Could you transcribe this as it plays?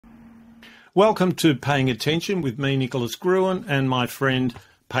Welcome to Paying Attention with me, Nicholas Gruen, and my friend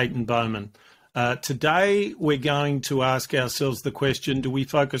Peyton Bowman. Today, we're going to ask ourselves the question, do we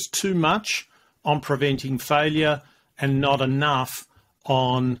focus too much on preventing failure and not enough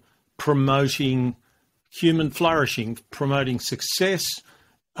on promoting human flourishing, promoting success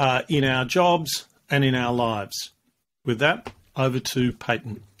in our jobs and in our lives? With that, over to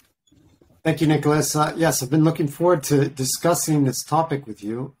Peyton. Thank you, Nicholas. Yes, I've been looking forward to discussing this topic with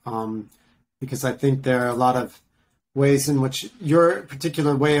you because I think there are a lot of ways in which your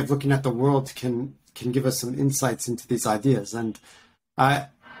particular way of looking at the world can give us some insights into these ideas. And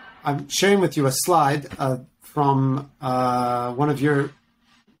I'm sharing with you a slide from one of your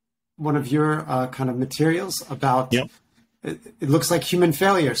kind of materials about. Yep. It looks like human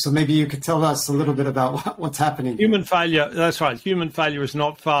failure. So maybe you could tell us a little bit about what's happening. Human failure. That's right. Human failure is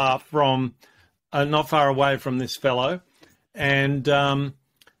not far away from this fellow. And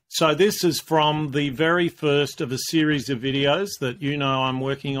so this is from the very first of a series of videos that I'm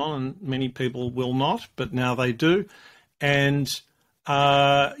working on, and many people will not, but now they do. And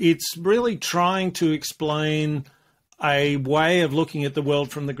it's really trying to explain a way of looking at the world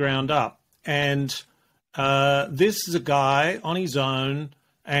from the ground up. And this is a guy on his own,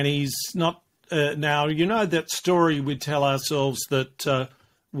 and he's not now, that story we tell ourselves that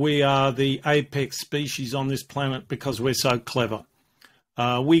we are the apex species on this planet because we're so clever.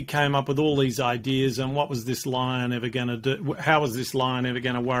 We came up with all these ideas, and what was this lion ever going to do? How was this lion ever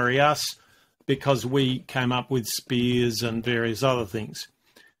going to worry us? Because we came up with spears and various other things.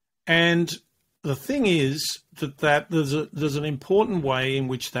 And the thing is that there's an important way in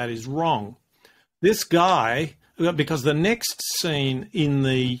which that is wrong. This guy, because the next scene in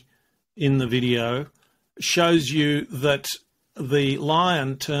the video shows you that the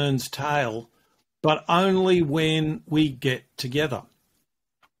lion turns tail, but only when we get together.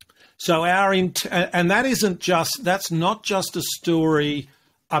 So that's not just a story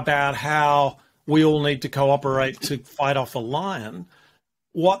about how we all need to cooperate to fight off a lion.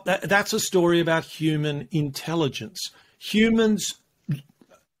 That's a story about human intelligence. Humans,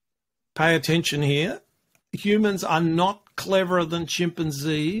 pay attention here, humans are not cleverer than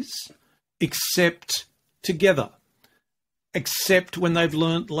chimpanzees except together, except when they've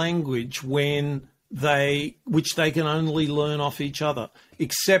learnt language, which they can only learn off each other,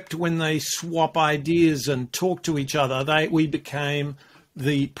 except when they swap ideas and talk to each other. We became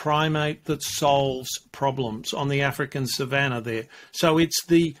the primate that solves problems on the African savannah there. So it's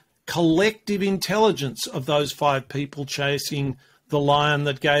the collective intelligence of those 5 people chasing the lion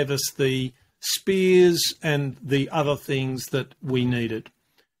that gave us the spears and the other things that we needed.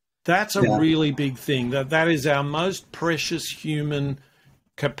 That's a really big thing. That is our most precious human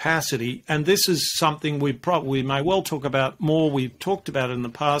capacity, and this is something we may well talk about more. We've talked about it in the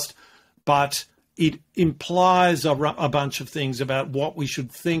past, but it implies a bunch of things about what we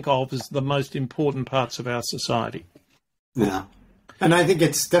should think of as the most important parts of our society. Yeah, and I think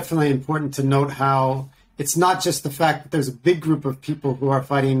it's definitely important to note how it's not just the fact that there's a big group of people who are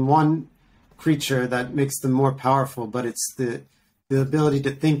fighting one creature that makes them more powerful, but it's the ability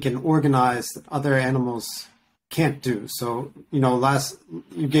to think and organize that other animals can't do. So,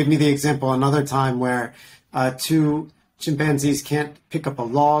 you gave me the example another time where 2 chimpanzees can't pick up a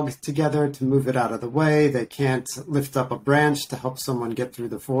log together to move it out of the way. They can't lift up a branch to help someone get through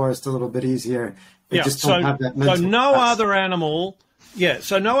the forest a little bit easier. They just don't have that mental capacity.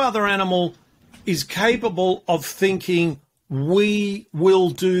 So no other animal is capable of thinking, we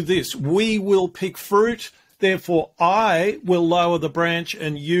will do this. We will pick fruit. Therefore, I will lower the branch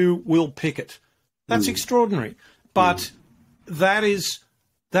and you will pick it. That's extraordinary. But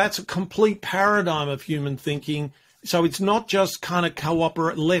that's a complete paradigm of human thinking. So it's not just kind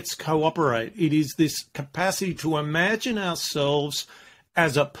of let's cooperate. It is this capacity to imagine ourselves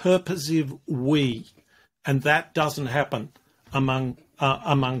as a purposive we. And that doesn't happen among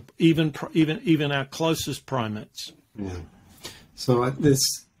even our closest primates. Yeah. So this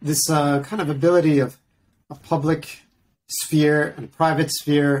kind of ability of a public sphere and a private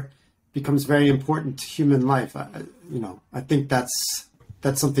sphere becomes very important to human life. I think that's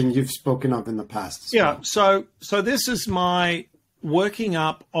something you've spoken of in the past. Yeah. So this is my working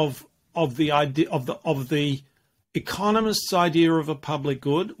up of the idea of the economist's idea of a public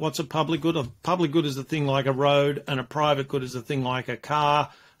good. What's a public good? A public good is a thing like a road, and a private good is a thing like a car,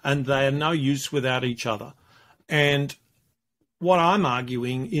 and they are no use without each other. And what I'm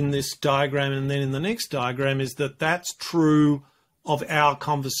arguing in this diagram and then in the next diagram is that that's true of our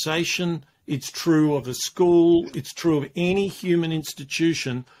conversation. It's true of a school. It's true of any human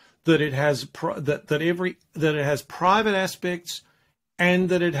institution, that it has that it has private aspects and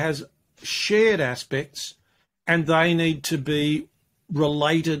that it has shared aspects, and they need to be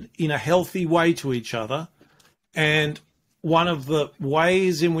related in a healthy way to each other. And one of the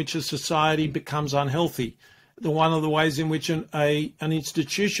ways in which a society becomes unhealthy, one of the ways in which an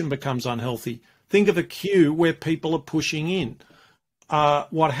institution becomes unhealthy. Think of a queue where people are pushing in.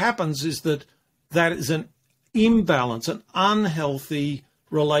 What happens is that is an imbalance, an unhealthy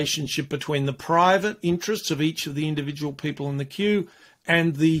relationship between the private interests of each of the individual people in the queue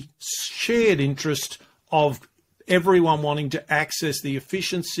and the shared interest of everyone wanting to access the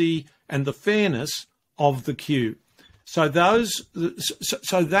efficiency and the fairness of the queue. So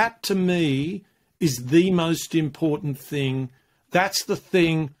that to me is the most important thing. That's the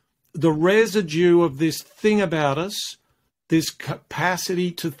thing, the residue of this thing about us, this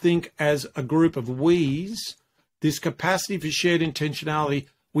capacity to think as a group of we's, this capacity for shared intentionality.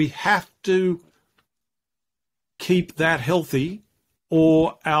 We have to keep that healthy,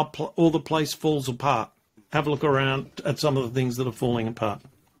 or the place falls apart. Have a look around at some of the things that are falling apart.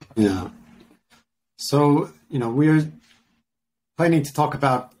 Yeah. So, we're planning to talk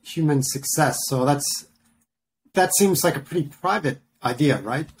about human success. So that seems like a pretty private idea,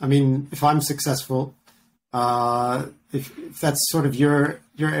 right? I mean, if I'm successful, if that's sort of your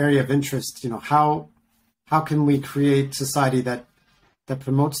area of interest, how can we create society that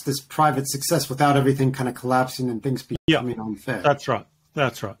promotes this private success without everything kind of collapsing and things becoming unfair? That's right.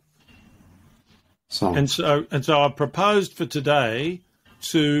 So I proposed for today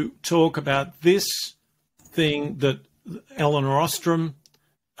to talk about this thing that Eleanor Ostrom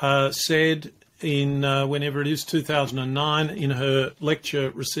said in whenever it is 2009 in her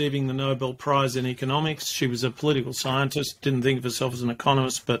lecture receiving the Nobel Prize in economics. She was a political scientist, didn't think of herself as an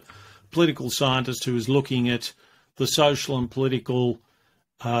economist, but political scientist who was looking at the social and political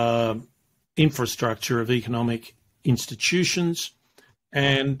infrastructure of economic institutions.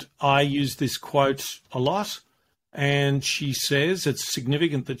 And I use this quote a lot. And she says, it's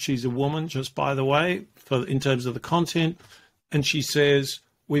significant that she's a woman, just by the way, in terms of the content. And she says,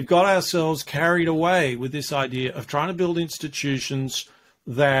 we've got ourselves carried away with this idea of trying to build institutions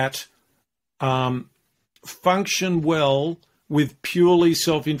that function well with purely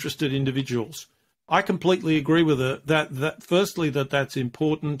self-interested individuals. I completely agree with her that firstly, that's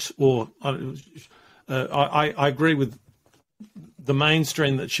important, or I agree with the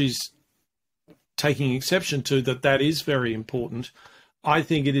mainstream that she's taking exception to, that is very important. I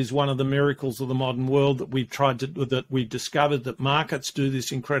think it is one of the miracles of the modern world that we've discovered that markets do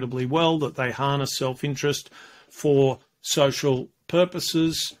this incredibly well, that they harness self-interest for social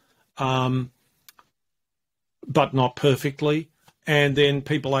purposes, but not perfectly. And then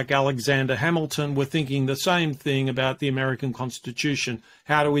people like Alexander Hamilton were thinking the same thing about the American Constitution.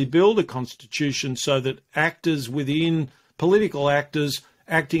 How do we build a constitution so that political actors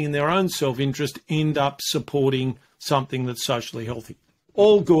acting in their own self-interest end up supporting something that's socially healthy?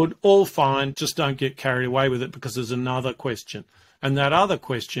 All good, all fine, just don't get carried away with it, because there's another question. And that other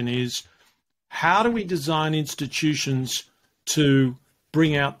question is, how do we design institutions to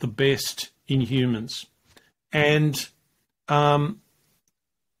bring out the best in humans? And so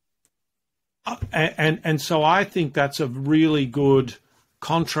I think that's a really good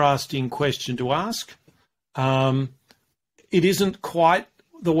contrasting question to ask. It isn't quite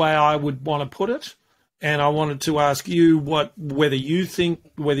the way I would want to put it, and I wanted to ask you whether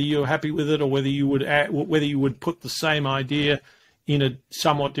you're happy with it, or whether you would put the same idea in a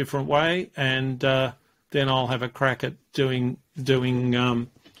somewhat different way, and then I'll have a crack at doing the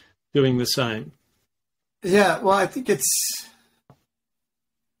same. Yeah, well, I think it's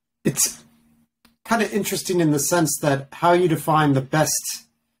kind of interesting in the sense that how you define the best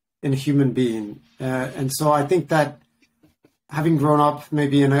in a human being, and so I think that, having grown up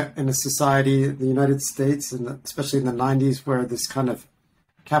maybe in a society, the United States, and especially in the 90s, where this kind of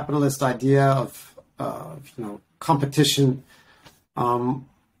capitalist idea of competition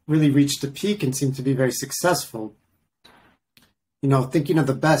really reached a peak and seemed to be very successful. Thinking of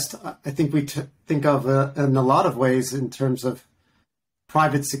the best, I think we think of in a lot of ways in terms of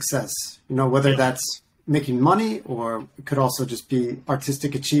private success. Whether that's making money, or it could also just be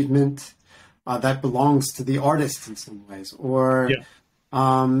artistic achievement. That belongs to the artist in some ways, or,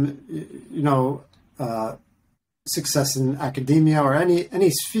 success in academia or any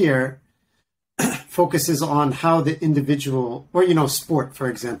sphere focuses on how the individual, or, sport, for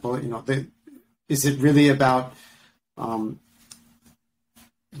example, is it really about,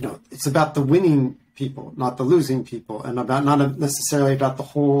 it's about the winning people, not the losing people, and not necessarily about the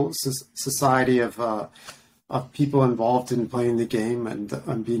whole society of people involved in playing the game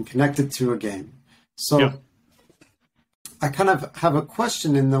and being connected to a game. So I kind of have a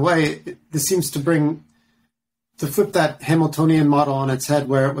question in the way this seems to flip that Hamiltonian model on its head,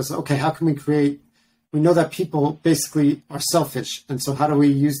 where it was, okay, how can we know that people basically are selfish. And so how do we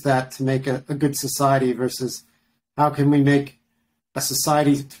use that to make a good society versus how can we make a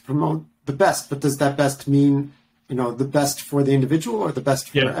society to promote the best? But does that best mean, the best for the individual or the best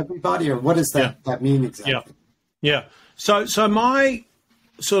for everybody? Or what does that mean exactly? Yeah. So my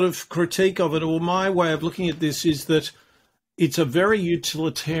sort of critique of it, or my way of looking at this, is that it's a very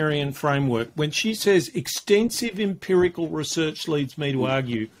utilitarian framework. When she says extensive empirical research leads me to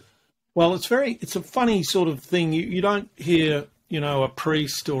argue, well, it's a funny sort of thing. You don't hear, a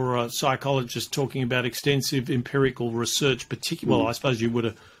priest or a psychologist talking about extensive empirical research, particularly. Well, I suppose you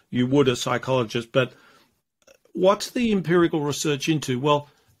would a psychologist, but what's the empirical research into? Well,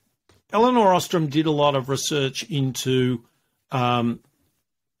 Elinor Ostrom did a lot of research into the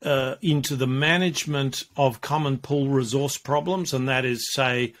management of common pool resource problems, and that is,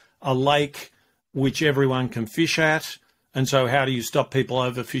 say, a lake which everyone can fish at. And so how do you stop people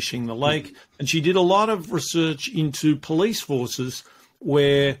overfishing the lake? And she did a lot of research into police forces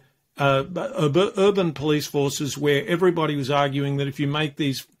where urban police forces where everybody was arguing that if you make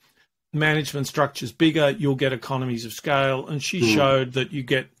these management structures bigger, you'll get economies of scale. And she showed that you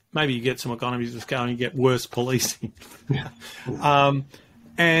get some economies of scale and you get worse policing.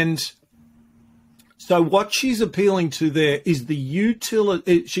 And so what she's appealing to there is the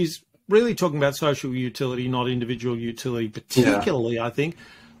utility. She's really talking about social utility, not individual utility, particularly, I think.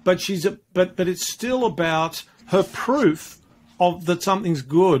 But but it's still about her proof of that something's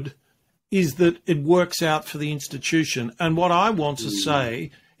good is that it works out for the institution. And what I want to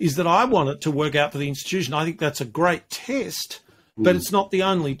say is that I want it to work out for the institution. I think that's a great test, but it's not the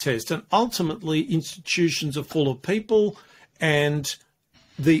only test. And ultimately, institutions are full of people, and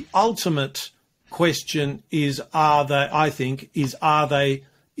the ultimate question is,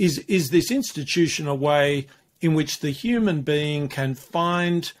 is this institution a way in which the human being can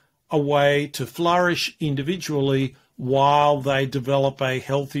find a way to flourish individually while they develop a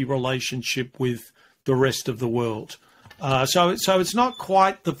healthy relationship with the rest of the world? So it's not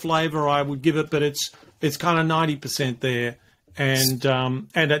quite the flavour I would give it, but it's kind of 90% there, and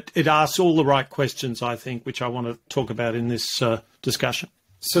it asks all the right questions, I think, which I want to talk about in this discussion.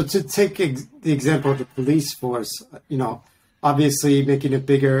 So to take the example of the police force, obviously making it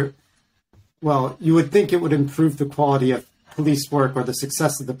bigger, well, you would think it would improve the quality of police work or the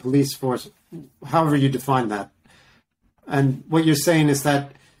success of the police force, however you define that. And what you're saying is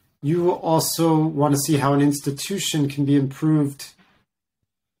that you also want to see how an institution can be improved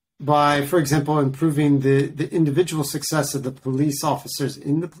by, for example, improving the individual success of the police officers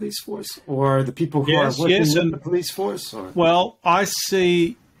in the police force, or the people who are working in the police force? Or? Well, I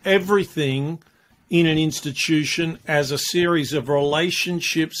see everything in an institution as a series of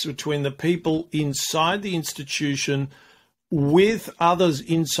relationships between the people inside the institution with others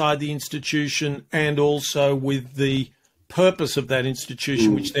inside the institution, and also with the purpose of that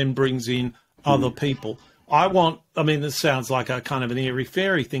institution, which then brings in other people. This sounds like a kind of an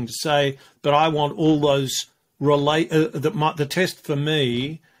airy-fairy thing to say, but I want all those the test for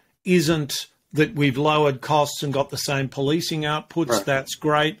me isn't that we've lowered costs and got the same policing outputs. Right. That's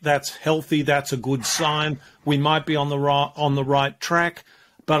great. That's healthy. That's a good sign. We might be on the right track,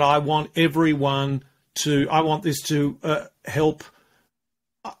 but I want this to help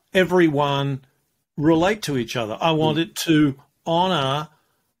everyone relate to each other. I want it to honour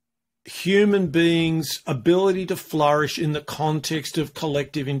human beings' ability to flourish in the context of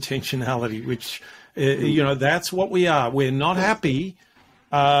collective intentionality, which, that's what we are. We're not happy.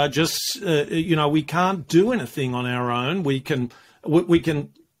 We can't do anything on our own. We can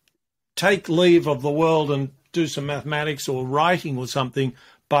take leave of the world and do some mathematics or writing or something,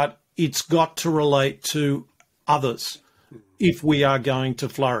 but it's got to relate to others if we are going to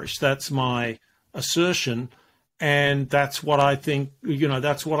flourish. That's my assertion. And that's what I think,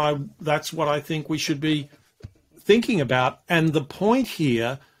 that's what I think we should be thinking about. And the point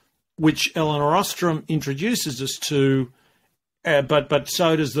here, which Elinor Ostrom introduces us to, but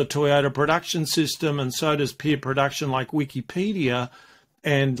so does the Toyota production system, and so does peer production like Wikipedia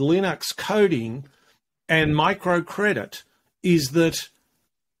and Linux coding and microcredit, is that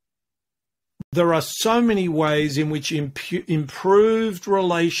there are so many ways in which improved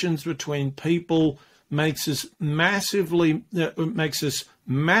relations between people makes us massively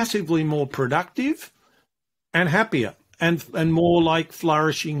more productive and happier and more like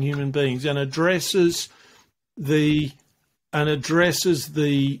flourishing human beings, and addresses the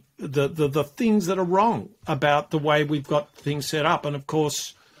things that are wrong about the way we've got things set up. And of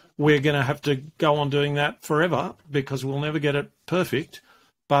course, we're going to have to go on doing that forever because we'll never get it perfect.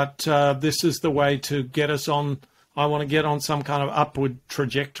 But this is the way to get us on. I want to get on some kind of upward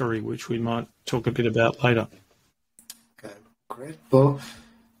trajectory, which we might talk a bit about later. Okay, great. Well,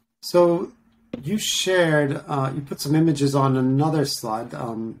 so you shared, you put some images on another slide.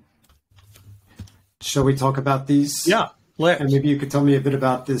 Shall we talk about these? Yeah, let's. And maybe you could tell me a bit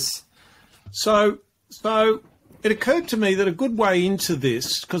about this. So it occurred to me that a good way into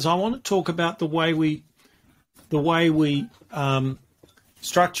this, because I want to talk about the way we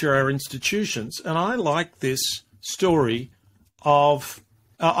structure our institutions, and I like this story of.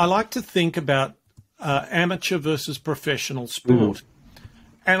 I like to think about amateur versus professional sport.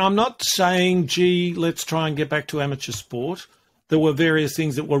 And I'm not saying, gee, let's try and get back to amateur sport. There were various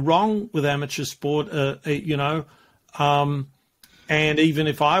things that were wrong with amateur sport, and even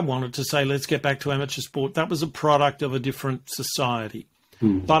if I wanted to say, let's get back to amateur sport, that was a product of a different society.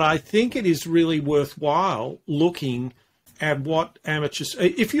 But I think it is really worthwhile looking at what amateurs...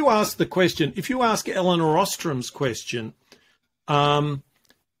 If you ask the question, if you ask Elinor Ostrom's question,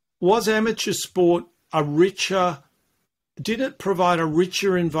 was amateur sport a richer... Did it provide a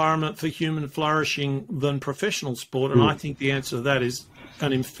richer environment for human flourishing than professional sport? And I think the answer to that is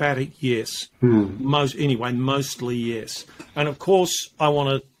an emphatic yes. Mostly yes. And of course, I want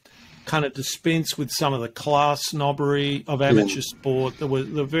to kind of dispense with some of the class snobbery of amateur sport. There were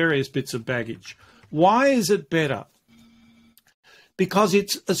the various bits of baggage. Why is it better? Because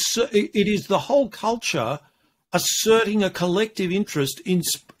it is the whole culture asserting a collective interest in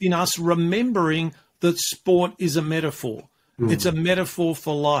us remembering that sport is a metaphor. It's a metaphor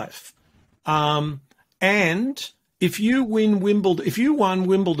for life. And if you won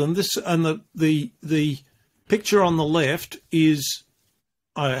Wimbledon, this and the picture on the left is,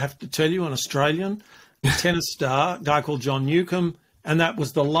 I have to tell you, an Australian tennis star, a guy called John Newcombe, and that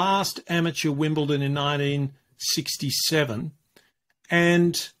was the last amateur Wimbledon in 1967.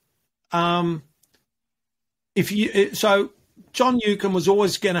 And John Newcombe was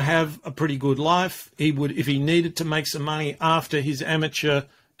always going to have a pretty good life. He would, if he needed to make some money after his amateur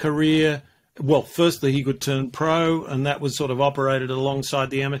career, well, firstly, he could turn pro, and that was sort of operated alongside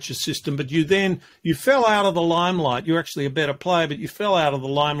the amateur system. But you fell out of the limelight. You're actually a better player, but you fell out of the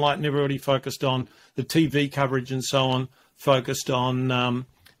limelight, and everybody focused on the TV coverage and so on, focused on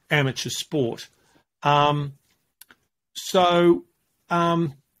amateur sport.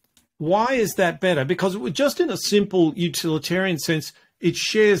 Why is that better? Because just in a simple utilitarian sense, it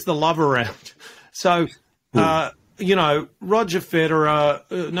shares the love around. So, Roger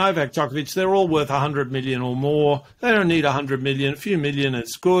Federer, Novak Djokovic, they're all worth 100 million or more. They don't need 100 million. A few million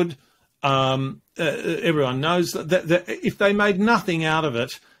is good. Everyone knows that if they made nothing out of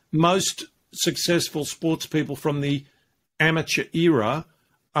it, most successful sports people from the amateur era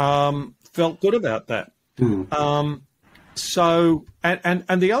felt good about that. So,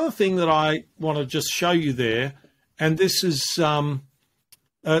 and the other thing that I want to just show you there, and this is, so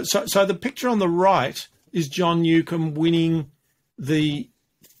the picture on the right is John Newcombe winning the,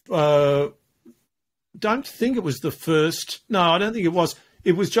 don't think it was the first, no, I don't think it was.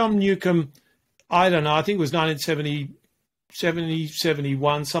 It was John Newcombe, I don't know, I think it was 1970,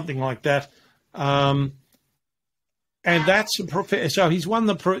 71, something like that. And that's, so he's won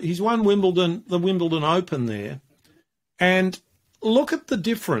Wimbledon, the Wimbledon Open there. And look at the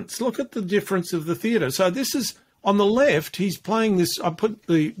difference. Look at the difference of the theatre. So this is, on the left, he's playing this, I put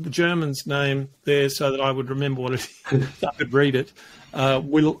the German's name there so that I would remember what it is. I could read it.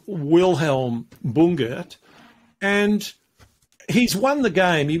 Wilhelm Bungert. And he's won the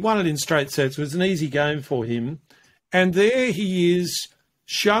game. He won it in straight sets. It was an easy game for him. And there he is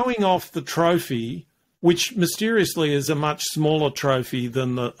showing off the trophy, which mysteriously is a much smaller trophy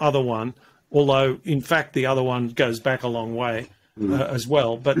than the other one. Although, in fact, the other one goes back a long way as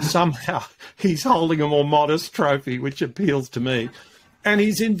well. But somehow he's holding a more modest trophy, which appeals to me. And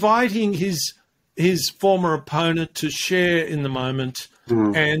he's inviting his former opponent to share in the moment.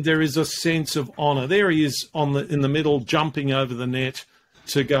 And there is a sense of honour. There he is in the middle, jumping over the net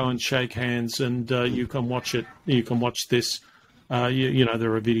to go and shake hands. And you can watch it. You can watch this. There are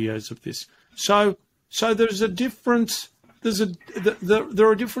videos of this. So there's a different... There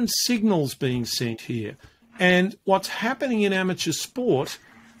are different signals being sent here. And what's happening in amateur sport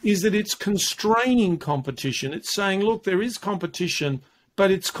is that it's constraining competition. It's saying, look, there is competition, but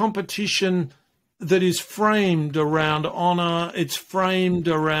it's competition that is framed around honour. It's framed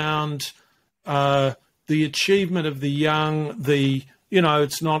around the achievement of the young,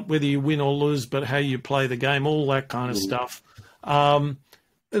 it's not whether you win or lose, but how you play the game, all that kind of stuff.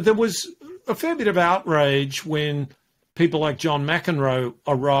 There was a fair bit of outrage when people like John McEnroe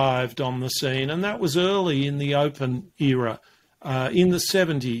arrived on the scene, and that was early in the open era, in the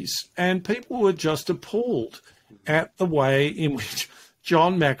 70s, and people were just appalled at the way in which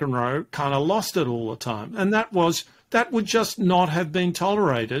John McEnroe kind of lost it all the time. And that would just not have been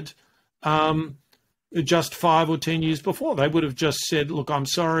tolerated just 5 or 10 years before. They would have just said, look, I'm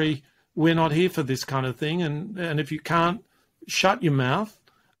sorry, we're not here for this kind of thing. And if you can't, shut your mouth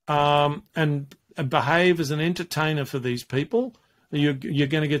and behave as an entertainer for these people, you're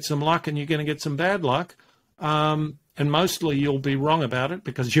going to get some luck and you're going to get some bad luck. And mostly you'll be wrong about it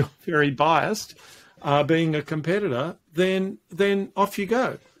because you're very biased, being a competitor, then off you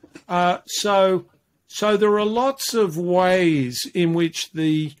go. So there are lots of ways in which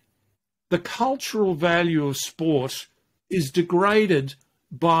the cultural value of sport is degraded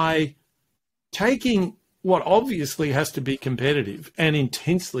by taking what obviously has to be competitive and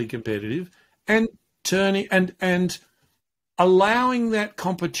intensely competitive and turning and allowing that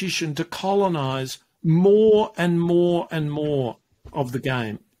competition to colonize more and more and more of the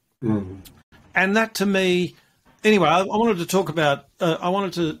game. Mm. And that, to me, anyway, I wanted to talk about, I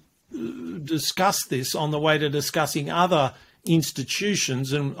wanted to discuss this on the way to discussing other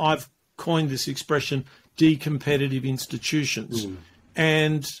institutions, and I've coined this expression, decompetitive institutions. Mm.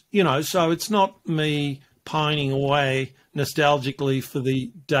 And, so it's not me pining away nostalgically for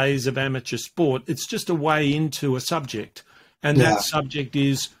the days of amateur sport. It's just a way into a subject. And that subject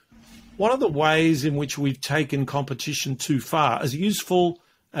is, what are the ways in which we've taken competition too far, as useful,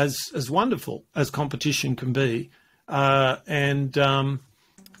 as wonderful as competition can be? So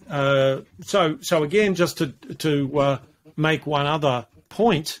again, just to make one other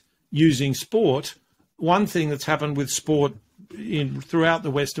point using sport, one thing that's happened with sport throughout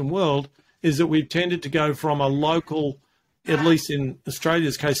the Western world is that we've tended to go from a local, at least in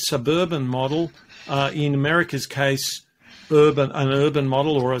Australia's case, suburban model, in America's case, an urban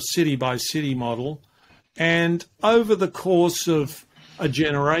model or a city-by-city model. And over the course of a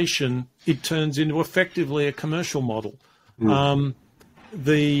generation, it turns into effectively a commercial model. Mm.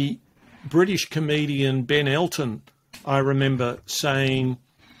 The British comedian Ben Elton, I remember saying,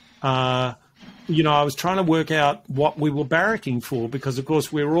 I was trying to work out what we were barracking for, because, of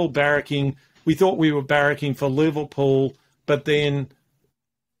course, we were all barracking. We thought we were barracking for Liverpool, but then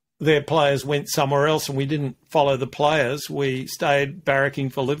their players went somewhere else and we didn't follow the players. We stayed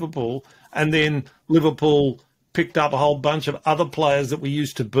barracking for Liverpool, and then Liverpool picked up a whole bunch of other players that we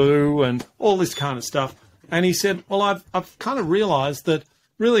used to boo and all this kind of stuff. And he said, well, I've kind of realised that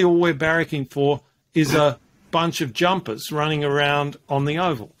really all we're barracking for is a bunch of jumpers running around on the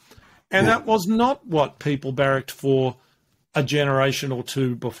oval. And that was not what people barracked for a generation or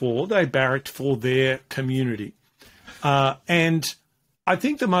two before. They barracked for their community. And I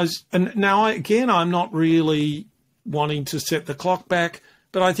think and now again, I'm not really wanting to set the clock back,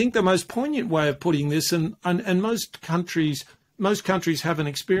 but I think the most poignant way of putting this, and most countries have an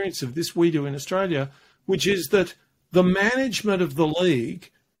experience of this, we do in Australia, which is that the management of the league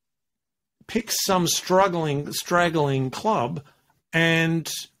picks some straggling club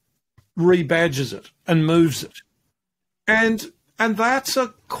and rebadges it and moves it. And that's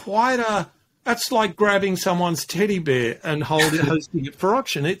that's like grabbing someone's teddy bear and hosting it for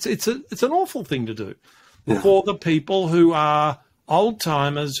auction. It's an awful thing to do for the people who are old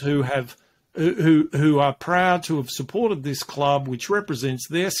timers who are proud to have supported this club, which represents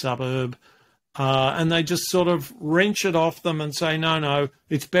their suburb, and they just sort of wrench it off them and say, no,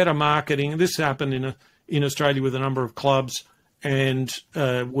 it's better marketing. This happened in Australia with a number of clubs, and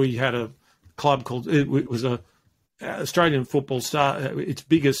we had a club called, it was a Australian football star. Its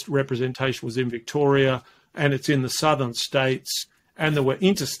biggest representation was in Victoria, and it's in the southern states, and there were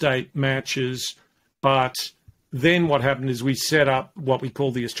interstate matches. But then what happened is we set up what we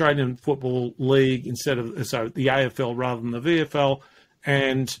call the Australian Football League the AFL rather than the VFL,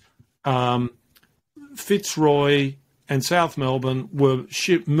 and Fitzroy and South Melbourne were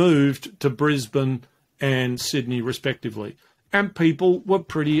moved to Brisbane and Sydney respectively, and people were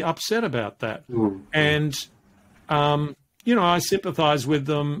pretty upset about that. Mm. And I sympathise with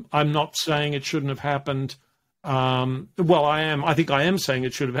them. I'm not saying it shouldn't have happened. I am. I think I am saying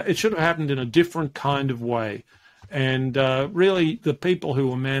it should have happened in a different kind of way. And really, the people who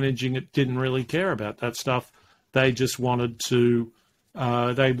were managing it didn't really care about that stuff. They just wanted to.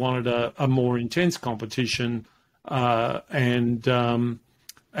 They wanted a more intense competition and a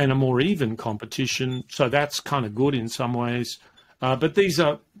more even competition. So that's kind of good in some ways. But these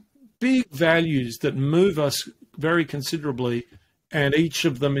are big values that move us very considerably, and each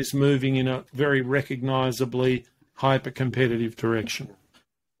of them is moving in a very recognisably hyper-competitive direction.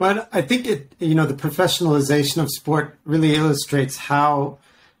 But I think the professionalization of sport really illustrates how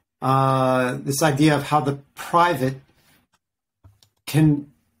this idea of how the private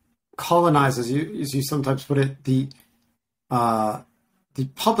can colonize, as you sometimes put it, the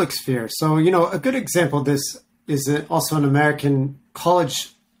public sphere. So, a good example of this is also in American college,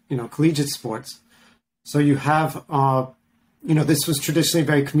 collegiate sports. So you have, this was traditionally a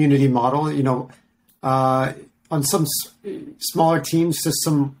very community model, on some smaller teams, just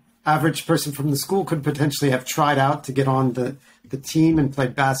some average person from the school could potentially have tried out to get on the team and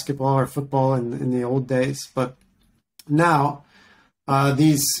played basketball or football in the old days. But now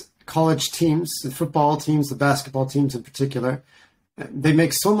these college teams, the football teams, the basketball teams in particular, they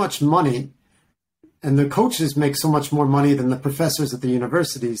make so much money, and the coaches make so much more money than the professors at the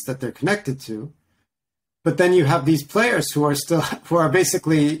universities that they're connected to. But then you have these players who are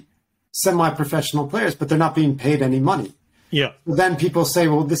basically semi-professional players, but they're not being paid any money. Yeah. Then people say,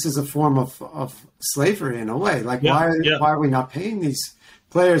 well, this is a form of slavery in a way. Like, why are we not paying these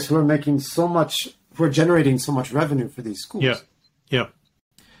players who are generating so much revenue for these schools? Yeah. Yeah.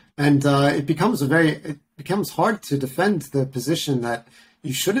 And it becomes hard to defend the position that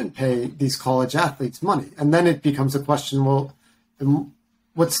you shouldn't pay these college athletes money. And then it becomes a question, well,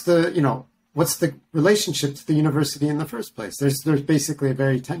 what's the relationship to the university in the first place? There's basically a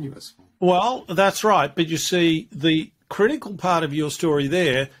very tenuous one. Well, that's right. But you see, the critical part of your story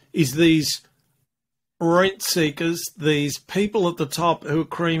there is these rent seekers, these people at the top who are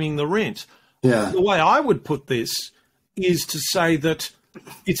creaming the rent. Yeah. The way I would put this is to say that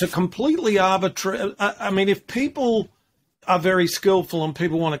it's a completely arbitrary. I mean, if people are very skillful and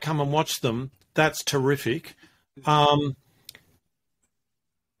people want to come and watch them, that's terrific.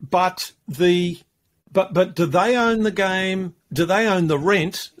 But do they own the game? Do they own the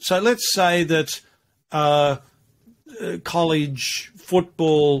rent? So let's say that college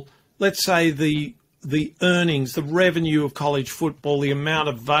football, let's say the earnings, the revenue of college football, the amount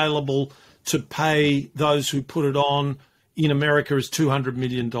available to pay those who put it on in America is $200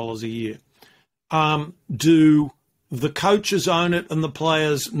 million a year. Do the coaches own it and the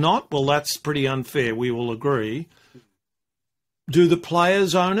players not? Well, that's pretty unfair. We will agree. Do the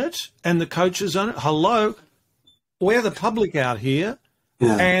players own it and the coaches own it? Hello, we're the public out here,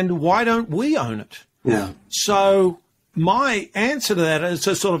 and why don't we own it? Yeah. So my answer to that is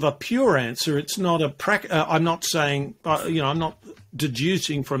a sort of a pure answer. It's not I'm not saying, I'm not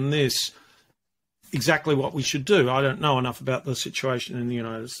deducing from this exactly what we should do. I don't know enough about the situation in the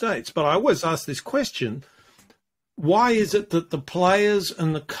United States, but I always ask this question: why is it that the players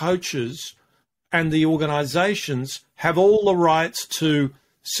and the coaches and the organisations have all the rights to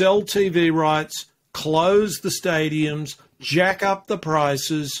sell TV rights, close the stadiums, jack up the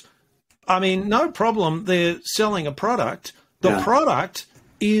prices? I mean, no problem. They're selling a product. The product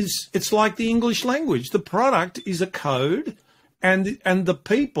it's like the English language. The product is a code, and the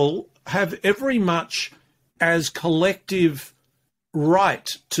people have every much as collective right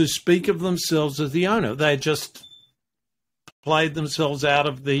to speak of themselves as the owner. They just played themselves out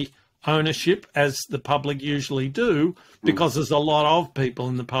of the ownership, as the public usually do, because there's a lot of people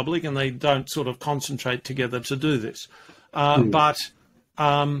in the public and they don't sort of concentrate together to do this. But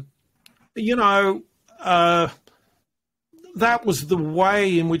that was the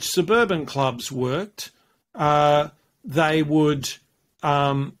way in which suburban clubs worked. They would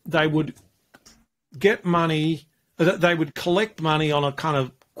get money. They would collect money on a kind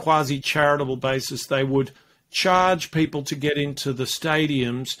of quasi-charitable basis. They would charge people to get into the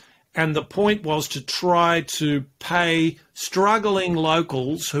stadiums. And the point was to try to pay struggling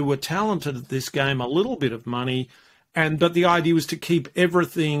locals who were talented at this game a little bit of money. But the idea was to keep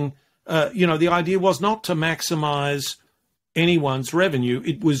everything, the idea was not to maximize anyone's revenue.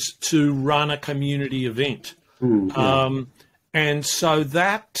 It was to run a community event. And so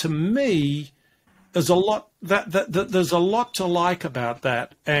that, to me, there's a lot there's a lot to like about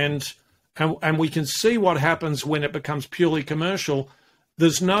that. And we can see what happens when it becomes purely commercial.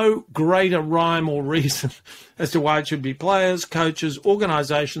 There's no greater rhyme or reason as to why it should be players, coaches,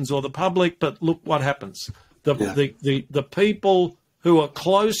 organisations, or the public. But look what happens. The people who are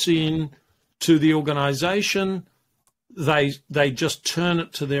close in to the organisation, they just turn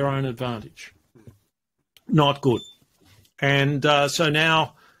it to their own advantage. Not good. And so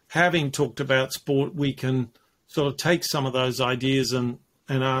now, having talked about sport, we can sort of take some of those ideas and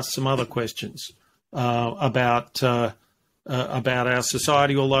ask some other questions about our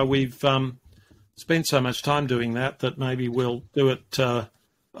society, although we've spent so much time doing that maybe we'll do it a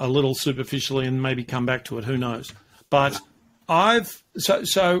little superficially and maybe come back to it. Who knows? But as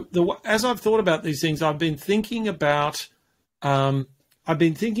I've thought about these things, I've been thinking about I've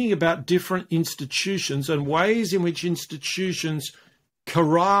been thinking about different institutions and ways in which institutions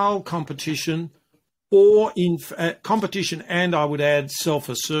corral competition, or in competition, and I would add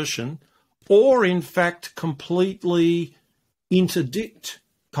self-assertion, or in fact completely interdict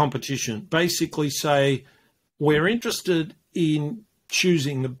competition. Basically say, we're interested in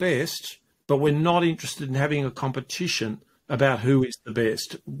choosing the best, but we're not interested in having a competition about who is the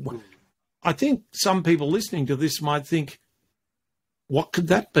best. I think some people listening to this might think, what could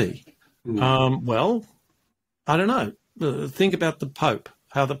that be? Well, I don't know. Think about the Pope,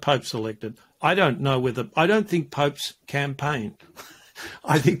 how the Pope's elected. I don't think popes campaign.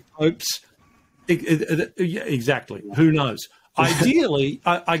 I think popes, exactly, who knows? Ideally,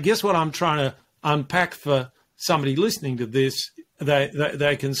 I guess what I'm trying to unpack for somebody listening to this,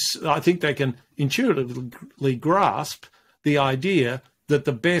 they can intuitively grasp the idea that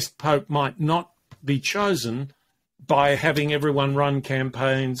the best pope might not be chosen by having everyone run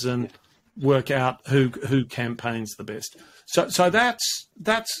campaigns and work out who campaigns the best. So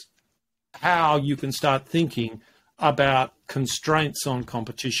that's how you can start thinking about constraints on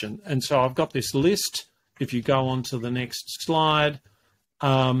competition. And so I've got this list. If you go on to the next slide,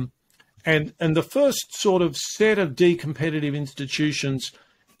 and the first sort of set of decompetitive institutions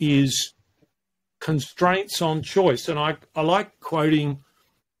is constraints on choice. And I like quoting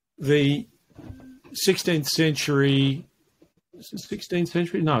the 16th century,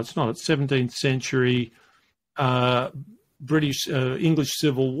 no, it's not, it's 17th century British English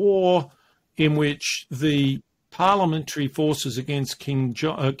Civil War, in which the parliamentary forces against King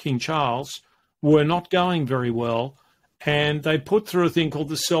Charles were not going very well, and they put through a thing called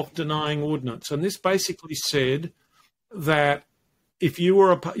the self-denying ordinance. And this basically said that if you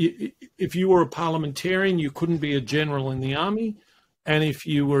were a parliamentarian, you couldn't be a general in the army, and if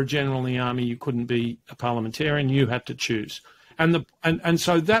you were a general in the army, you couldn't be a parliamentarian. You had to choose. And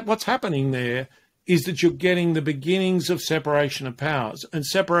so that what's happening there is that you're getting the beginnings of separation of powers. And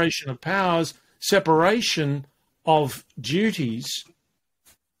separation of powers, separation of duties,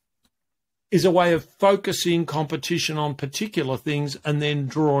 is a way of focusing competition on particular things and then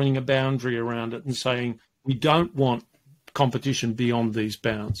drawing a boundary around it and saying, we don't want competition beyond these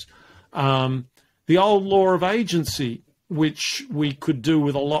bounds. The old law of agency, which we could do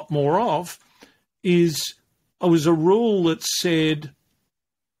with a lot more of, was a rule that said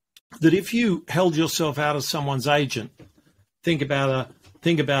that if you held yourself out as someone's agent, think about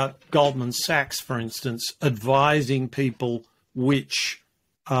Goldman Sachs, for instance, advising people which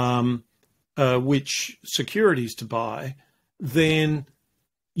securities to buy, then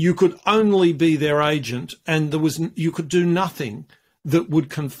you could only be their agent, and you could do nothing that would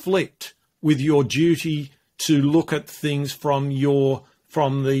conflict with your duty to look at things from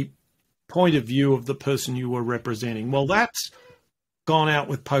the point of view of the person you were representing. Well, that's gone out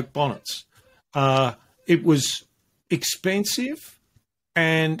with poke bonnets. It was expensive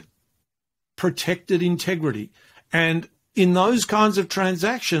and protected integrity. And in those kinds of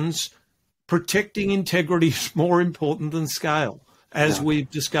transactions, protecting integrity is more important than scale, as we've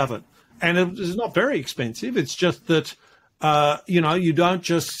discovered. And it is not very expensive. It's just that, you don't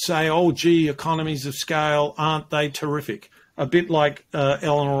just say, oh, gee, economies of scale, aren't they terrific? A bit like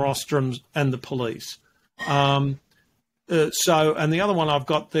Eleanor Ostrom and the police. And the other one I've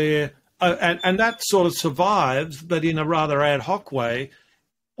got there, and that sort of survives, but in a rather ad hoc way,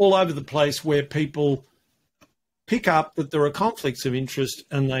 all over the place, where people pick up that there are conflicts of interest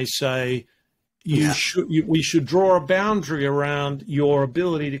and they say, we should draw a boundary around your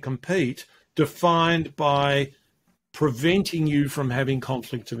ability to compete, defined by preventing you from having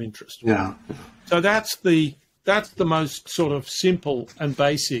conflict of interest. Yeah. So that's the most sort of simple and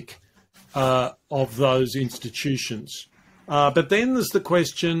basic of those institutions. But then there's the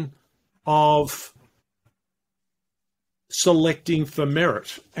question of selecting for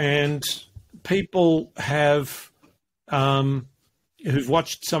merit, and people have who've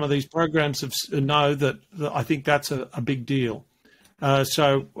watched some of these programs know that I think that's a big deal.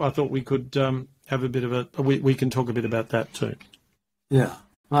 So I thought we could have a bit of we can talk a bit about that too. Yeah,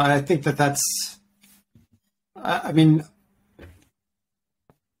 well, I think that's. I mean,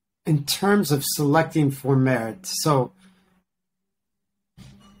 in terms of selecting for merit, so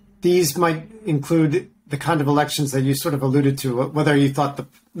these might include the kind of elections that you sort of alluded to, whether you thought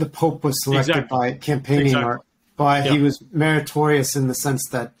the Pope was selected by campaigning or by he was meritorious in the sense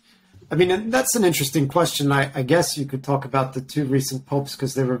that, I mean, that's an interesting question. I guess you could talk about the two recent popes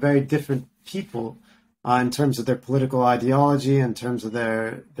because they were very different people in terms of their political ideology, in terms of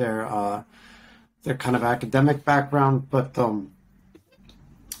their kind of academic background, but were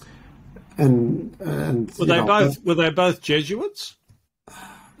they both Jesuits?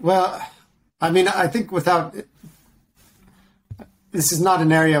 Well, I mean, I think this is not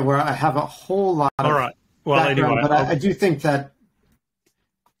an area where I have a whole lot of background, anyway, but I do think that,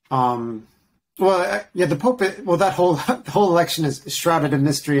 the Pope, that whole election is shrouded in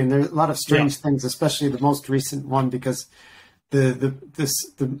mystery, and there's a lot of strange things, especially the most recent one, because the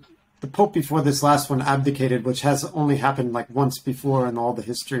Pope before this last one abdicated, which has only happened like once before in all the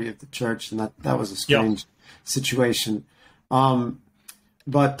history of the church, and that was a strange situation.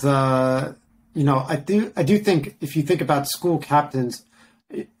 But I do think if you think about school captains,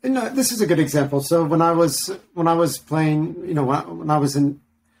 this is a good example. So when I was playing, when I was in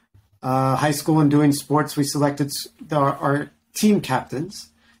high school and doing sports, we selected our team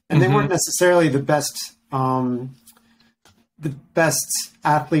captains, and they weren't necessarily the best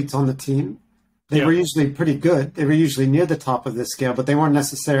athletes on the team. They were usually pretty good. They were usually near the top of the scale, but they weren't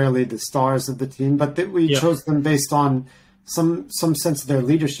necessarily the stars of the team. But we chose them based on some sense of their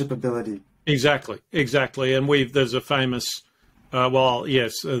leadership ability. Exactly. And there's a famous,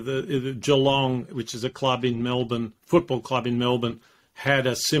 the Geelong, which is a club in Melbourne, football club in Melbourne, had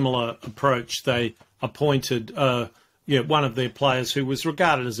a similar approach. They appointed, one of their players who was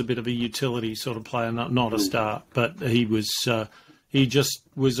regarded as a bit of a utility sort of player, not a star, but he just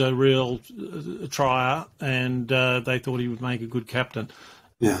was a real trier, and they thought he would make a good captain.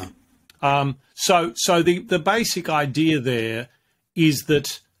 Yeah. So the basic idea there is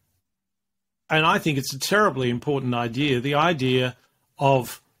that, and I think it's a terribly important idea, the idea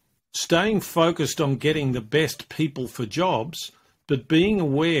of staying focused on getting the best people for jobs, but being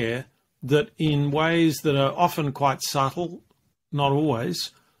aware that in ways that are often quite subtle, not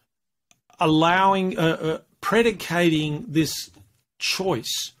always, allowing, predicating this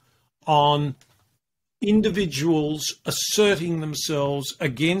choice on individuals asserting themselves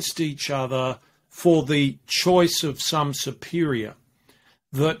against each other for the choice of some superior.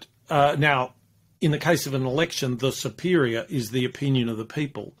 That now, in the case of an election, the superior is the opinion of the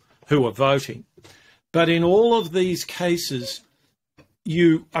people who are voting. But in all of these cases,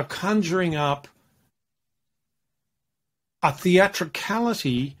 you are conjuring up a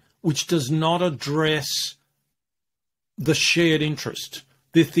theatricality which does not address the shared interest.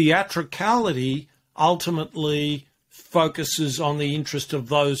 The theatricality ultimately focuses on the interest of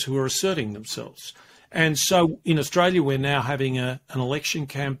those who are asserting themselves. And so in Australia, we're now having an election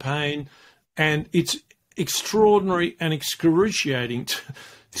campaign, and it's extraordinary and excruciating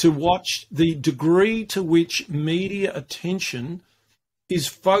to watch the degree to which media attention is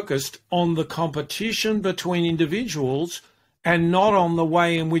focused on the competition between individuals and not on the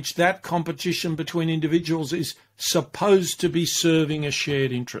way in which that competition between individuals is supposed to be serving a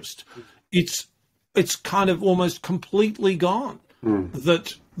shared interest. It's kind of almost completely gone.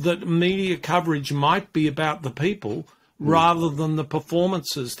 That media coverage might be about the people rather than the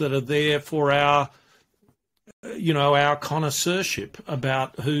performances that are there for our connoisseurship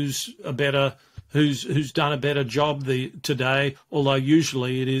about who's done a better job today, although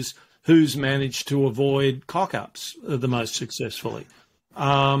usually it is who's managed to avoid cock-ups the most successfully.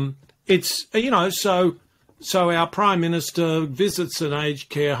 So our Prime Minister visits an aged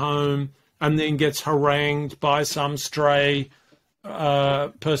care home and then gets harangued by some stray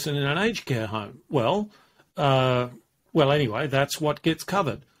person in an aged care home. Anyway, that's what gets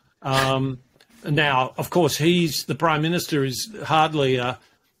covered. Now, of course, the Prime Minister is hardly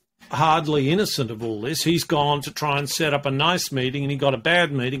innocent of all this. He's gone to try and set up a nice meeting, and he got a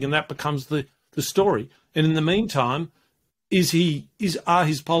bad meeting, and that becomes the story. And in the meantime, are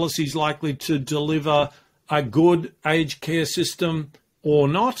his policies likely to deliver a good aged care system or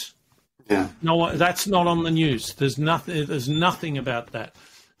not? Yeah. No, that's not on the news. There's nothing about that.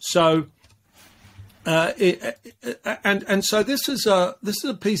 So, so this is a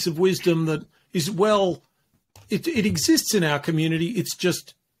piece of wisdom that is it exists in our community. It's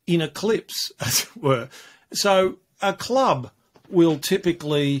just in eclipse, as it were. So a club will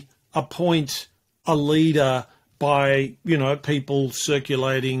typically appoint a leader by, people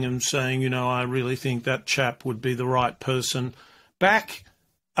circulating and saying, I really think that chap would be the right person. Back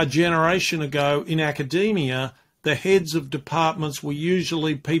a generation ago in academia, the heads of departments were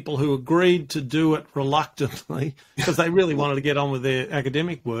usually people who agreed to do it reluctantly because they really wanted to get on with their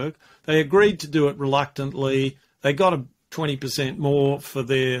academic work. They agreed to do it reluctantly. They got a 20% more for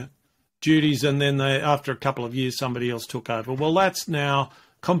their duties, and then after a couple of years, somebody else took over. Well, that's now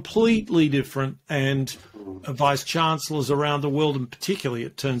completely different, and vice-chancellors around the world, and particularly,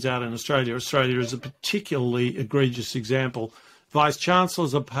 it turns out, in Australia is a particularly egregious example.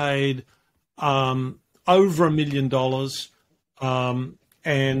 Vice-chancellors are paid over $1 million,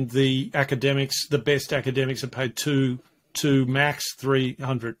 and the best academics are paid $2 to max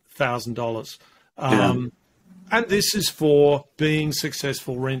 $300,000. And this is for being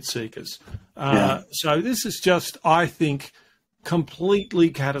successful rent seekers. So this is just, I think, completely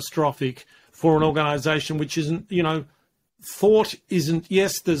catastrophic for an organization which isn't, thought isn't,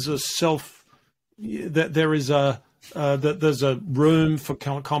 yes, there's a there's a room for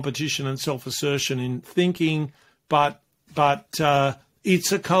competition and self-assertion in thinking, but there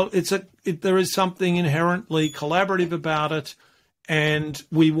is something inherently collaborative about it, and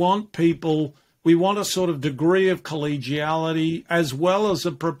we want a sort of degree of collegiality as well as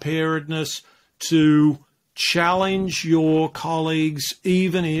a preparedness to challenge your colleagues,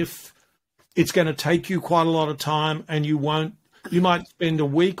 even if it's going to take you quite a lot of time, and you might spend a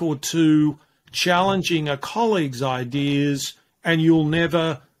week or two challenging a colleague's ideas, and you'll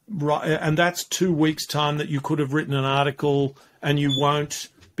never, and that's 2 weeks' time that you could have written an article, and you won't,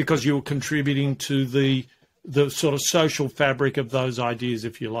 because you're contributing to the sort of social fabric of those ideas,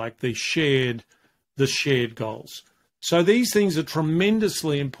 if you like, the shared goals. So these things are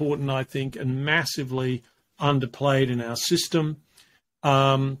tremendously important, I think, and massively underplayed in our system.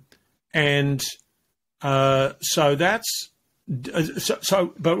 But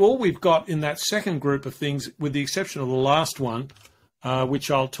all we've got in that second group of things, with the exception of the last one,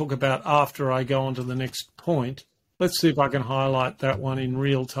 which I'll talk about after I go on to the next point. Let's see if I can highlight that one in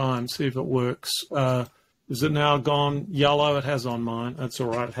real time, see if it works. Is it now gone yellow? It has on mine. That's all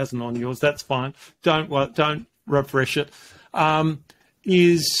right. It hasn't on yours. That's fine. Don't refresh it. So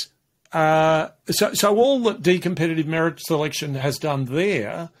all that decompetitive merit selection has done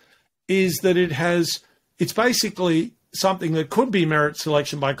there is that it's basically something that could be merit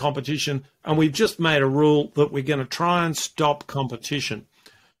selection by competition, and we've just made a rule that we're going to try and stop competition.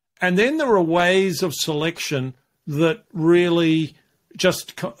 And then there are ways of selection that really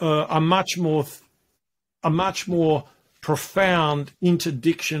just a much more profound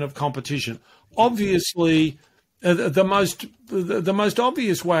interdiction of competition. Obviously, the most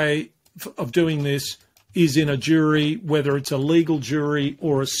obvious way of doing this is in a jury, whether it's a legal jury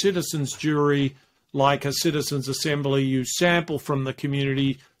or a citizens' jury, like a citizens' assembly. You sample from the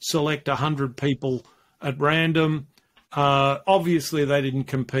community, select 100 people at random. Obviously, they didn't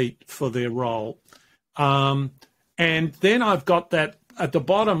compete for their role. And then I've got that at the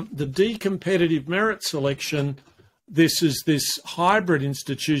bottom, the decompetitive merit selection. This is this hybrid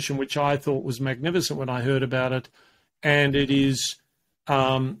institution, which I thought was magnificent when I heard about it. And it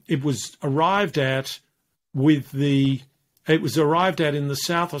was arrived at in the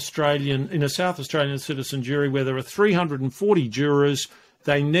South Australian citizen jury, where there are 340 jurors.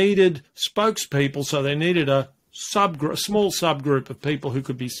 They needed spokespeople, so they needed a small subgroup of people who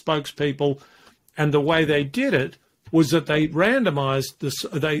could be spokespeople. And the way they did it was that they randomized this.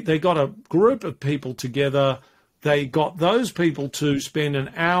 They got a group of people together. They got those people to spend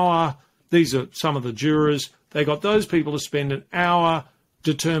an hour. These are some of the jurors. They got those people to spend an hour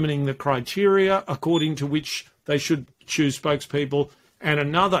determining the criteria according to which they should choose spokespeople, and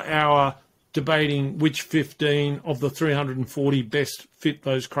another hour debating which 15 of the 340 best fit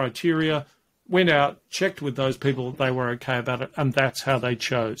those criteria. Went out, checked with those people that they were okay about it, and that's how they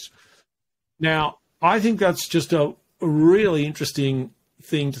chose. Now, I think that's just a really interesting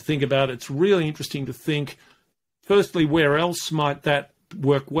thing to think about. It's really interesting to think, firstly, where else might that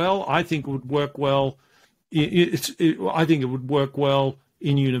work well? I think it would work well. I think it would work well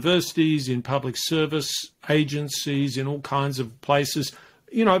in universities, in public service agencies, in all kinds of places,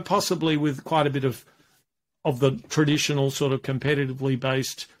 possibly with quite a bit of the traditional sort of competitively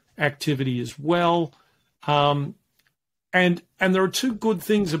based activity as well. And there are two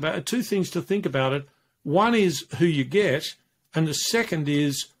things to think about it. One is who you get, and the second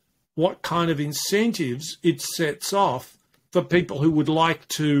is what kind of incentives it sets off for people who would like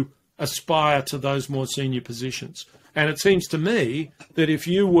to aspire to those more senior positions. And it seems to me that if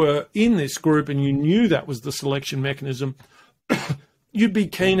you were in this group and you knew that was the selection mechanism, you'd be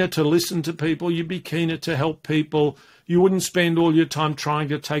keener to listen to people, you'd be keener to help people, you wouldn't spend all your time trying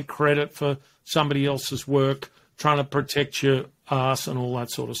to take credit for somebody else's work, trying to protect your ass and all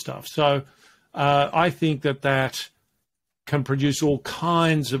that sort of stuff. So I think that can produce all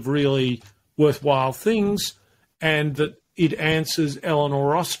kinds of really worthwhile things, and that it answers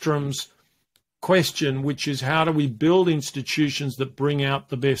Elinor Ostrom's question, which is how do we build institutions that bring out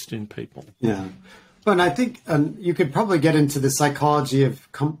the best in people? Yeah. But I think you could probably get into the psychology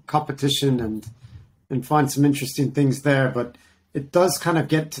of competition and find some interesting things there, but it does kind of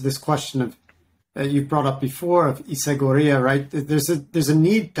get to this question of you brought up before of isegoria, right? There's a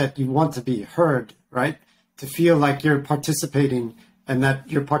need that you want to be heard, right? To feel like you're participating and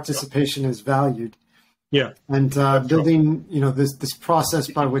that your participation is valued. Yeah. And building, this process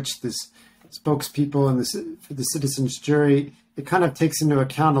by which this spokespeople and for the citizens jury, it kind of takes into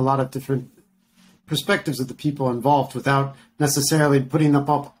account a lot of different perspectives of the people involved without necessarily putting them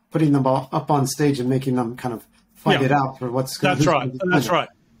up on stage and making them kind of fight it out for what's going to happen. That's right.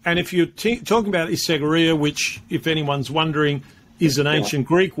 And if you're talking about isegeria, which, if anyone's wondering, is an ancient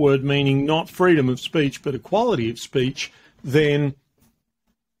Greek word meaning not freedom of speech, but equality of speech, then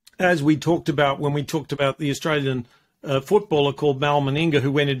as we talked about when we talked about the Australian footballer called Mal Meninga,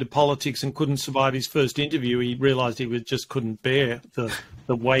 who went into politics and couldn't survive his first interview, he realised he just couldn't bear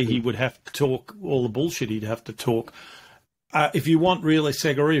the way he would have to talk, all the bullshit he'd have to talk. If you want real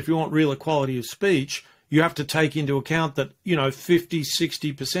isegeria, if you want real equality of speech, you have to take into account that, 50,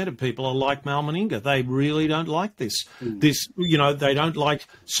 60% of people are like Mal Meninga. They really don't like this. They don't like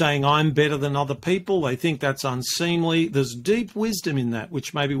saying I'm better than other people. They think that's unseemly. There's deep wisdom in that,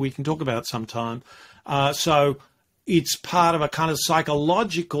 which maybe we can talk about sometime. So it's part of a kind of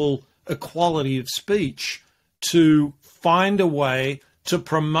psychological equality of speech to find a way to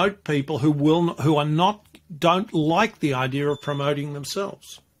promote people who don't like the idea of promoting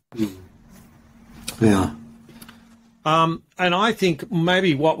themselves. Yeah. And I think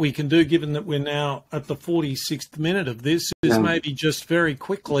maybe what we can do, given that we're now at the 46th minute of this, is maybe just very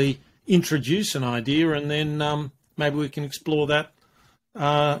quickly introduce an idea, and then maybe we can explore that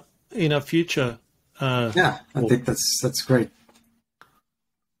in a future. I think that's great.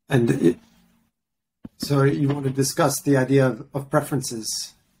 And so you want to discuss the idea of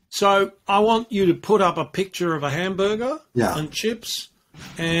preferences. So I want you to put up a picture of a hamburger and chips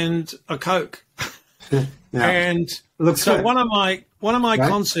and a Coke. And so good. One of my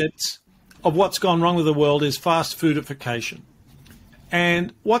concepts of what's gone wrong with the world is fast foodification.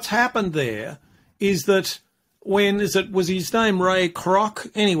 And what's happened there is that was his name Ray Kroc?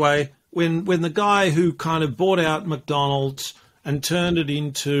 Anyway, when the guy who kind of bought out McDonald's and turned it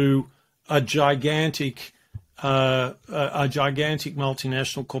into a gigantic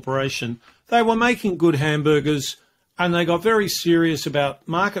multinational corporation, they were making good hamburgers, and they got very serious about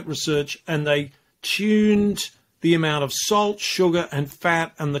market research, and they tuned the amount of salt, sugar, and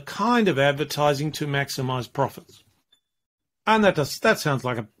fat and the kind of advertising to maximize profits. And that sounds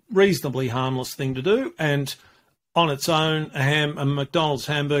like a reasonably harmless thing to do. And on its own, a McDonald's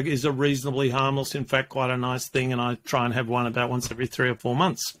hamburger is a reasonably harmless, in fact, quite a nice thing. And I try and have one about once every 3 or 4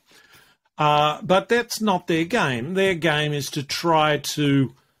 months. But that's not their game. Their game is to try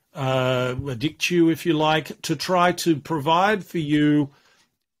to addict you, if you like, to try to provide for you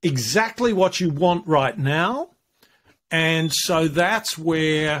exactly what you want right now. And so that's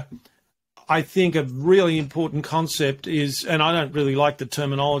where I think a really important concept is, and I don't really like the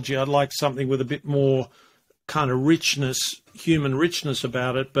terminology, I'd like something with a bit more kind of richness, human richness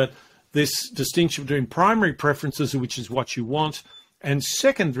about it, but this distinction between primary preferences, which is what you want, and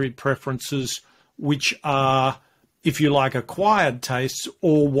secondary preferences, which are, if you like, acquired tastes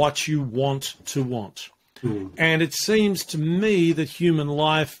or what you want to want. And it seems to me that human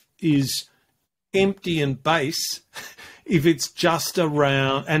life is empty and base if it's just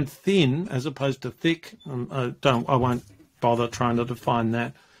around, and thin as opposed to thick. I won't bother trying to define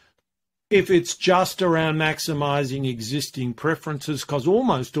that. If it's just around maximizing existing preferences, because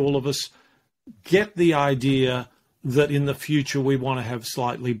almost all of us get the idea that in the future we want to have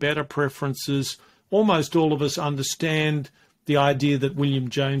slightly better preferences. Almost all of us understand the idea that William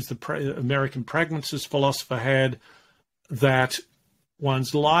James, the American pragmatist philosopher, had, that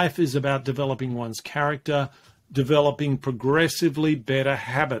one's life is about developing one's character, developing progressively better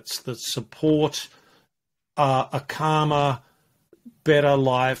habits that support a calmer, better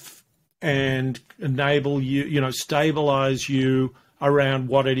life and enable you, stabilize you around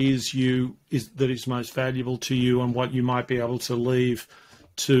what it is that is most valuable to you and what you might be able to leave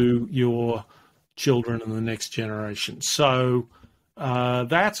to your children and the next generation. So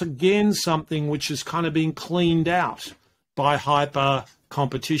that's again something which is kind of being cleaned out by hyper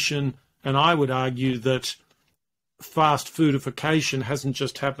competition, and I would argue that fast foodification hasn't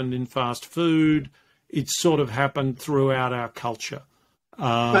just happened in fast food; it's sort of happened throughout our culture.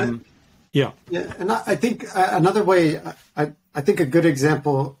 And I think another way, I think a good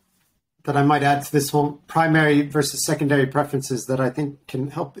example that I might add to this whole primary versus secondary preferences that I think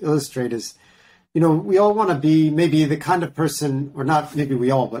can help illustrate is, we all want to be maybe the kind of person, or not maybe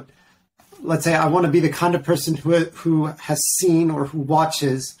we all, but let's say I want to be the kind of person who has seen or who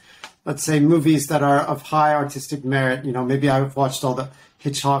watches, let's say, movies that are of high artistic merit. Maybe I've watched all the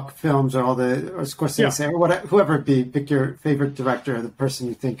Hitchcock films or or Scorsese or whatever, whoever it be. Pick your favorite director, or the person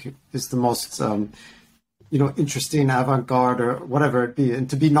you think is the most, interesting, avant-garde, or whatever it be, and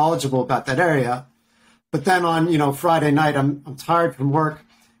to be knowledgeable about that area. But then on, Friday night, I'm tired from work,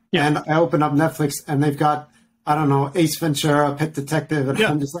 and I open up Netflix, and they've got, I don't know, Ace Ventura, Pet Detective, and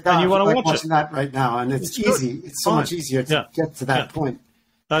I'm just like, and you want to watch watching that right now, and it's easy. Good. It's so much easier to get to that point.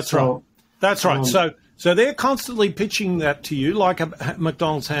 That's right. That's right. So they're constantly pitching that to you, like a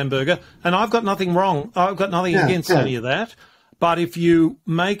McDonald's hamburger, and I've got nothing wrong. I've got nothing against any of that. But if you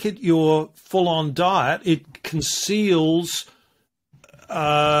make it your full-on diet, it conceals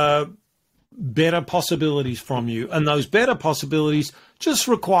better possibilities from you. And those better possibilities just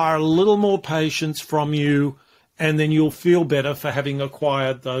require a little more patience from you, and then you'll feel better for having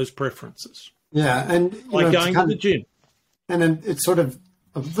acquired those preferences. Yeah, and like going to the gym. And then it sort of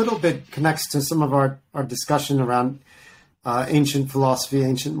a little bit connects to some of our discussion around ancient philosophy,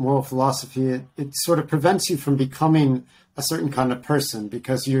 ancient moral philosophy. It sort of prevents you from becoming a certain kind of person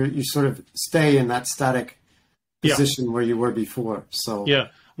because you sort of stay in that static position where you were before. So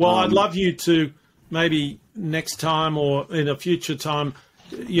well, I'd love you to maybe next time or in a future time,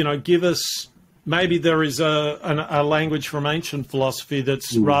 give us, maybe there is a language from ancient philosophy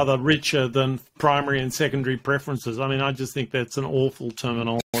that's rather richer than primary and secondary preferences. I mean, I just think that's an awful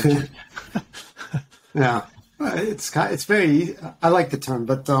terminology. Yeah, it's very, I like the term,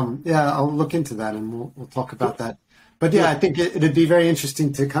 but I'll look into that and we'll talk about that. But I think it'd be very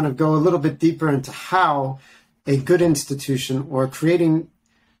interesting to kind of go a little bit deeper into how a good institution or creating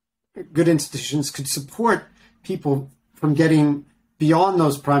good institutions could support people from getting beyond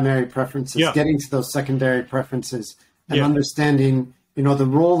those primary preferences, getting to those secondary preferences, and understanding, the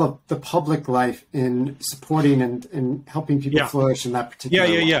role of the public life in supporting and helping people flourish in that particular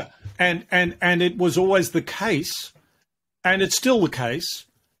way. And it was always the case, and it's still the case,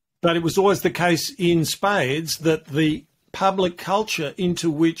 but it was always the case in spades that the public culture into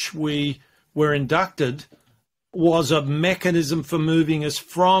which we were inducted was a mechanism for moving us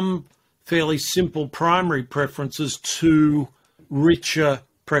from fairly simple primary preferences to richer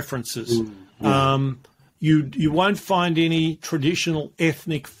preferences. You won't find any traditional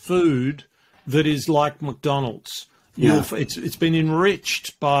ethnic food that is like McDonald's. It's been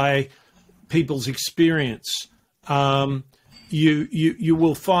enriched by people's experience. You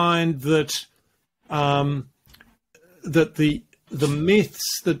will find that that the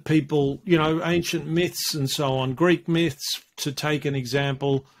myths that people, ancient myths and so on, Greek myths to take an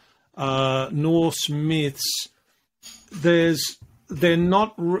example, Norse myths, they're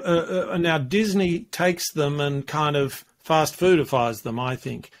not, now Disney takes them and kind of fast foodifies them, I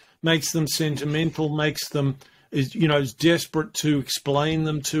think, makes them sentimental, makes them, is desperate to explain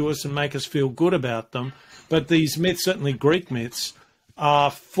them to us and make us feel good about them. But these myths, certainly Greek myths, are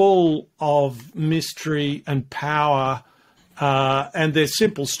full of mystery and power, and they're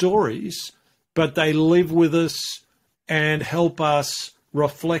simple stories, but they live with us and help us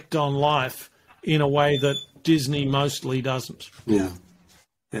reflect on life in a way that Disney mostly doesn't. Yeah.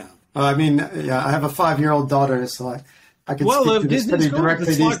 I mean, I have a 5-year-old daughter, so I can speak to this pretty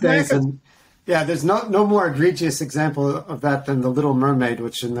directly these days. And there's no more egregious example of that than The Little Mermaid,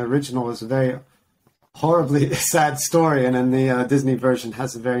 which in the original is a very horribly sad story, and in the Disney version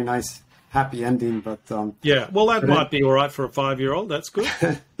has a very nice happy ending. But that might be all right for a 5-year-old. That's good.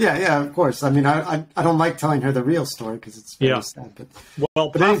 Of course. I mean, I don't like telling her the real story because it's very sad.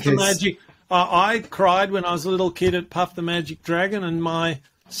 But Puff the Magic. I cried when I was a little kid at Puff the Magic Dragon, and my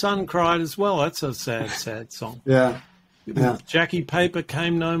son cried as well. That's a sad, sad song. Yeah. Jackie Paper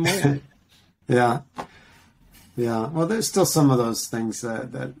came no more. Yeah. Well, there's still some of those things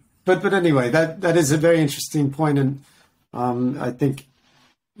But anyway, that is a very interesting point, and I think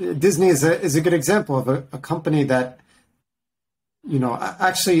Disney is a good example of a company that,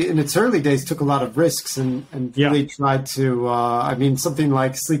 actually in its early days took a lot of risks and really tried to. Something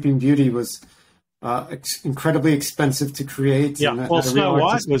like Sleeping Beauty was incredibly expensive to create. Yeah, well, Snow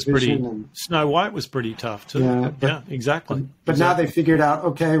White was pretty tough too. Yeah, exactly. But now they figured out,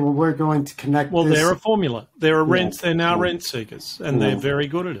 okay, well, we're going to connect. Well, they're a formula. They're now rent seekers, and they're very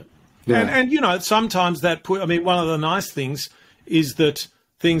good at it. Yeah. And sometimes one of the nice things is that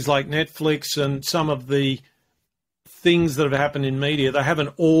things like Netflix and some of the things that have happened in media, they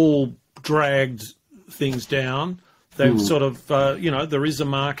haven't all dragged things down. They've sort of, there is a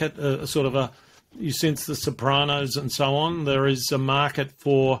market, you sense The Sopranos and so on. There is a market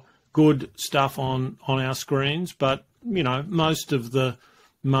for good stuff on our screens, but, most of the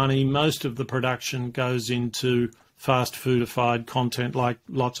money, most of the production goes into fast foodified content like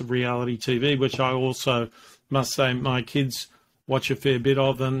lots of reality TV, which I also must say my kids watch a fair bit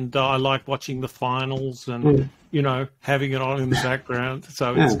of, and I like watching the finals and having it on in the background.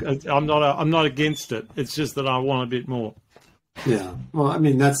 So I'm not against it. It's just that I want a bit more. Yeah. Well, I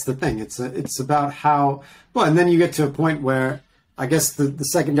mean, that's the thing. It's about how, well, and then you get to a point where I guess the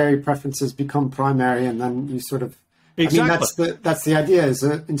secondary preferences become primary, and then you sort of, Exactly. I mean, that's the idea, is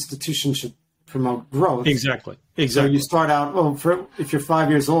an institution should promote growth. Exactly. So you start out, if you're 5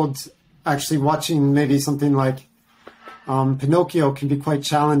 years old, actually watching maybe something like Pinocchio can be quite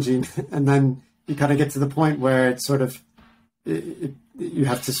challenging. And then you kind of get to the point where it's sort of, you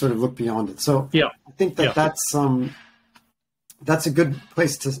have to sort of look beyond it. So yeah, I think that's a good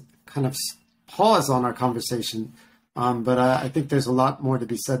place to kind of pause on our conversation. But I think there's a lot more to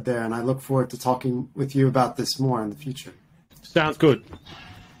be said there, and I look forward to talking with you about this more in the future. Sounds good.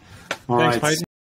 All Thanks, right. Peyton.